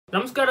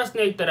ನಮಸ್ಕಾರ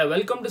ಸ್ನೇಹಿತರೆ,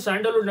 welcome to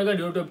Sandalwood Nagar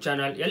YouTube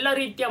channel. ಎಲ್ಲ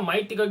ರೀತಿಯ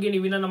ಮಾಹಿತಿಗಾಗಿ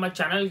ನೀವು ನಮ್ಮ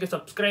ಚಾನಲ್ಗೆ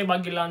ಸಬ್ಸ್ಕ್ರೈಬ್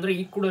ಆಗಿಲ್ಲ ಅಂದ್ರೆ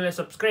ಈ ಕೂಡಲೇ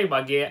ಸಬ್ಸ್ಕ್ರೈಬ್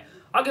ಆಗಿ.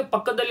 ಹಾಗೆ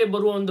ಪಕ್ಕದಲ್ಲಿ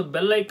ಬರುವ ಒಂದು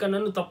ಬೆಲ್ ಐಕನ್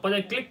ಅನ್ನು ತಪ್ಪದೆ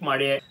ಕ್ಲಿಕ್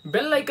ಮಾಡಿ.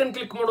 ಬೆಲ್ ಐಕನ್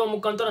ಕ್ಲಿಕ್ ಮಾಡುವ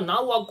ಮುಖಾಂತರ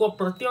ನಾವು ಹಾಕುವ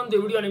ಪ್ರತಿಯೊಂದು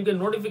ವಿಡಿಯೋ ನಿಮಗೆ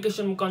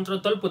ನೋಟಿಫಿಕೇಶನ್ ಮುಖಾಂತರ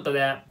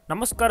ತಲುಪುತ್ತದೆ.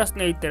 ನಮಸ್ಕಾರ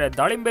ಸ್ನೇಹಿತರೆ,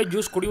 ದಾಳಿಂಬೆ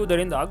ಜ್ಯೂಸ್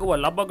ಕುಡಿಯುವುದರಿಂದ ಆಗುವ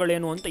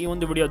ಲಾಭಗಳೇನು ಅಂತ ಈ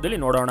ಒಂದು ವಿಡಿಯೋದಲ್ಲಿ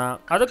ನೋಡೋಣ.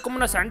 ಅದಕ್ಕೂ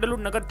ಮುನ್ನ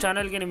ಸ್ಯಾಂಡಲ್ವುಡ್ ನಗರ್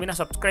ಚಾನಲ್ಗೆ ನೀವು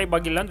ಸಬ್ಸ್ಕ್ರೈಬ್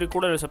ಆಗಿಲ್ಲ ಅಂದ್ರೆ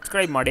ಕೂಡಲೇ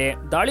ಸಬ್ಸ್ಕ್ರೈಬ್ ಮಾಡಿ.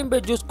 ದಾಳಿಂಬೆ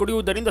ಜ್ಯೂಸ್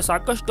ಕುಡಿಯುವುದರಿಂದ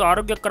ಸಾಕಷ್ಟು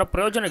ಆರೋಗ್ಯಕರ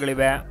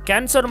ಪ್ರಯೋಜನಗಳಿವೆ.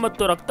 ಕ್ಯಾನ್ಸರ್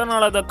ಮತ್ತು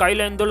ರಕ್ತನಾಳದ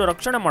ಕಾಯಿಲೆಯಿಂದಲೂ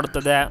ರಕ್ಷಣೆ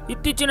ಮಾಡುತ್ತದೆ.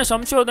 ಇತ್ತೀಚಿನ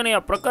ಸಂಶೋಧನೆಯ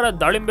ಪ್ರಕಾರ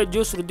ದಾಳಿಂಬೆ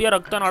ಜ್ಯೂಸ್ ಹೃದಯ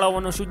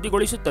ರಕ್ತನಾಳವನ್ನು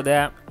ಶುದ್ಧಿಗೊಳಿಸುತ್ತದೆ.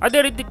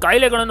 ಅದೇ ರೀತಿ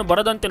ಕಾಯಿಲೆಗಳನ್ನು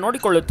ಬರದಂತೆ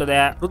ನೋಡಿಕೊಳ್ಳುತ್ತದೆ.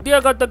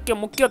 ಹೃದಯಾಘಾತಕ್ಕೆ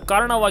ಮುಖ್ಯ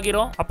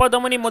ಕಾರಣವಾಗಿರೋ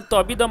ಅಪಧಮನಿ ಮತ್ತು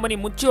ಅಭಿಧಮನಿ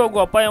ಮುಚ್ಚಿ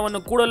ಹೋಗುವ ಅಪಾಯವನ್ನು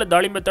ಕೂಡಲೇ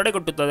ದಾಳಿಂಬೆ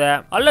ತಡೆಗಟ್ಟುತ್ತದೆ.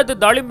 ಅಲ್ಲದೆ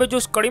ದಾಳಿಂಬೆ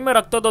ಜ್ಯೂಸ್ ಕಡಿಮೆ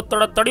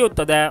ರಕ್ತದೊತ್ತಡ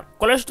ತಡೆಯುತ್ತದೆ,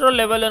 ಕೊಲೆಸ್ಟ್ರಾಲ್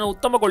ಲೆವೆಲ್ ಅನ್ನು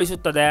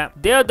ಉತ್ತಮಗೊಳಿಸುತ್ತದೆ,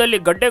 ದೇಹದಲ್ಲಿ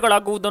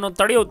ಗಡ್ಡೆಗಳಾಗುವುದನ್ನು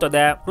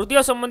ತಡೆಯುತ್ತದೆ,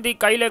 ಹೃದಯ ಸಂಬಂಧಿ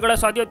ಕಾಯಿಲೆಗಳ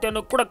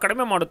ಸಾಧ್ಯತೆಯನ್ನು ಕೂಡ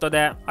ಕಡಿಮೆ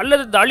ಮಾಡುತ್ತದೆ.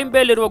 ಅಲ್ಲದೆ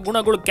ದಾಳಿಂಬೆಯಲ್ಲಿರುವ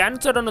ಗುಣಗಳು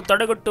ಕ್ಯಾನ್ಸರ್ ಅನ್ನು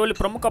ತಡೆಗಟ್ಟುವಲ್ಲಿ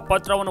ಪ್ರಮುಖ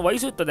ಪಾತ್ರವನ್ನು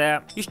ವಹಿಸುತ್ತದೆ.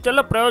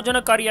 ಇಷ್ಟೆಲ್ಲ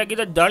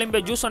ಪ್ರಯೋಜನಕಾರಿಯಾಗಿದೆ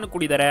ದಾಳಿಂಬೆ ಜ್ಯೂಸ್ ಅನ್ನು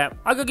ಕುಡಿದರೆ.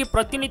 ಹಾಗಾಗಿ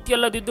ಪ್ರತಿನಿತ್ಯ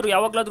ಅಲ್ಲದಿದ್ದರೂ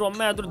ಯಾವಾಗಲಾದ್ರೂ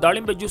ಒಮ್ಮೆ ಆದ್ರೂ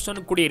ದಾಳಿಂಬೆ ಜ್ಯೂಸ್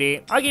ಅನ್ನು ಕುಡಿಯಿರಿ.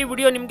 ಹಾಗೆ ಈ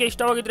ವಿಡಿಯೋ ನಿಮಗೆ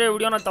ಇಷ್ಟವಾಗಿದ್ರೆ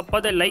ವಿಡಿಯೋನ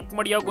ತಪ್ಪದೆ ಲೈಕ್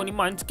ಮಾಡಿ ಹಾಗೂ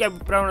ನಿಮ್ಮ ಅನಿಸಿಕೆ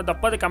ಅಭಿಪ್ರಾಯವನ್ನು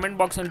ತಪ್ಪದೆ ಕಮೆಂಟ್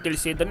ಬಾಕ್ಸ್ ಅಲ್ಲಿ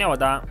ತಿಳಿಸಿ.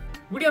 ಧನ್ಯವಾದ.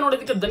 ವಿಡಿಯೋ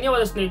ನೋಡೋದಕ್ಕೆ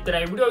ಧನ್ಯವಾದ ಸ್ನೇಹಿತರೆ.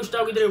 ವಿಡಿಯೋ ಇಷ್ಟ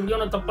ಆಗಿದ್ರೆ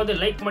ವಿಡಿಯೋನ ತಪ್ಪದೆ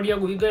ಲೈಕ್ ಮಾಡಿ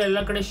ಹಾಗೂ ಈಗ ಎಲ್ಲ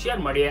ಕಡೆ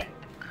ಶೇರ್ ಮಾಡಿ.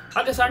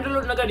 ಹಾಗೆ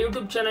ಸ್ಯಾಂಡಲ್ವುಡ್ ನಗರ್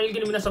ಯೂಟ್ಯೂಬ್ ಚಾನಲ್ಗೆ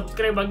ನೀವು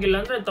ಸಬ್ಸ್ಕ್ರೈಬ್ ಆಗಿಲ್ಲ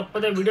ಅಂದ್ರೆ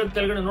ತಪ್ಪದೆ ವಿಡಿಯೋ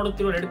ಕೆಳಗಡೆ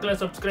ನೋಡುತ್ತಿರುವ ರೆಡ್ ಕಲರ್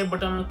ಸಬ್ಸ್ಕ್ರೈಬ್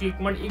ಬಟನ್ ಅನ್ನು ಕ್ಲಿಕ್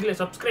ಮಾಡಿ ಈಗಲೇ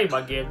ಸಬ್ಸ್ಕ್ರೈಬ್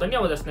ಆಗಿ.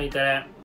 ಧನ್ಯವಾದ ಸ್ನೇಹಿತರೆ.